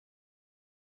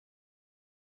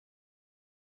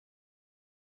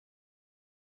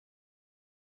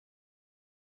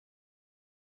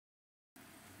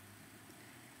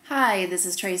Hi, this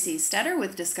is Tracy Stetter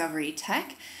with Discovery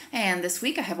Tech, and this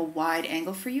week I have a wide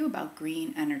angle for you about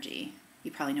green energy.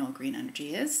 You probably know what green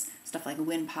energy is, stuff like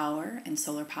wind power and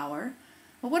solar power.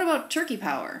 But what about turkey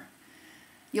power?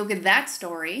 You'll get that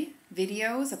story,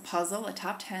 videos, a puzzle, a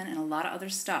top 10, and a lot of other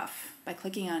stuff by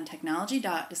clicking on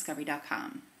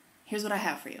technology.discovery.com. Here's what I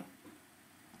have for you.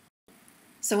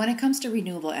 So when it comes to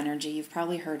renewable energy, you've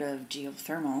probably heard of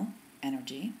geothermal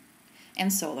energy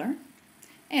and solar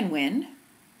and wind.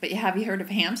 But have you heard of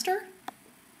hamster?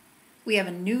 We have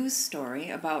a news story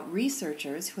about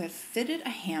researchers who have fitted a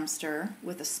hamster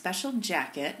with a special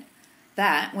jacket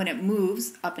that, when it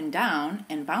moves up and down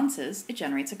and bounces, it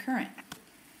generates a current.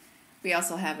 We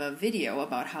also have a video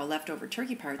about how leftover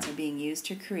turkey parts are being used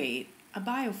to create a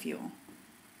biofuel.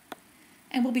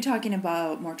 And we'll be talking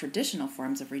about more traditional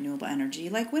forms of renewable energy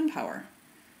like wind power.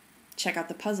 Check out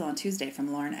the puzzle on Tuesday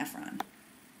from Lauren Efron.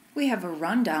 We have a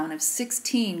rundown of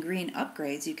 16 green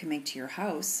upgrades you can make to your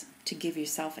house to give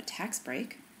yourself a tax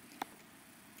break.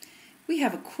 We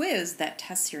have a quiz that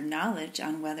tests your knowledge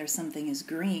on whether something is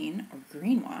green or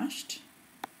greenwashed.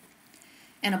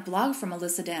 And a blog from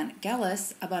Alyssa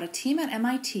Dant-Gellis about a team at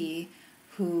MIT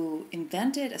who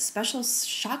invented a special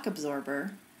shock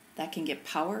absorber that can get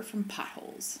power from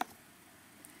potholes.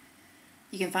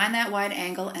 You can find that wide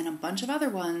angle and a bunch of other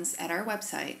ones at our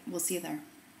website. We'll see you there.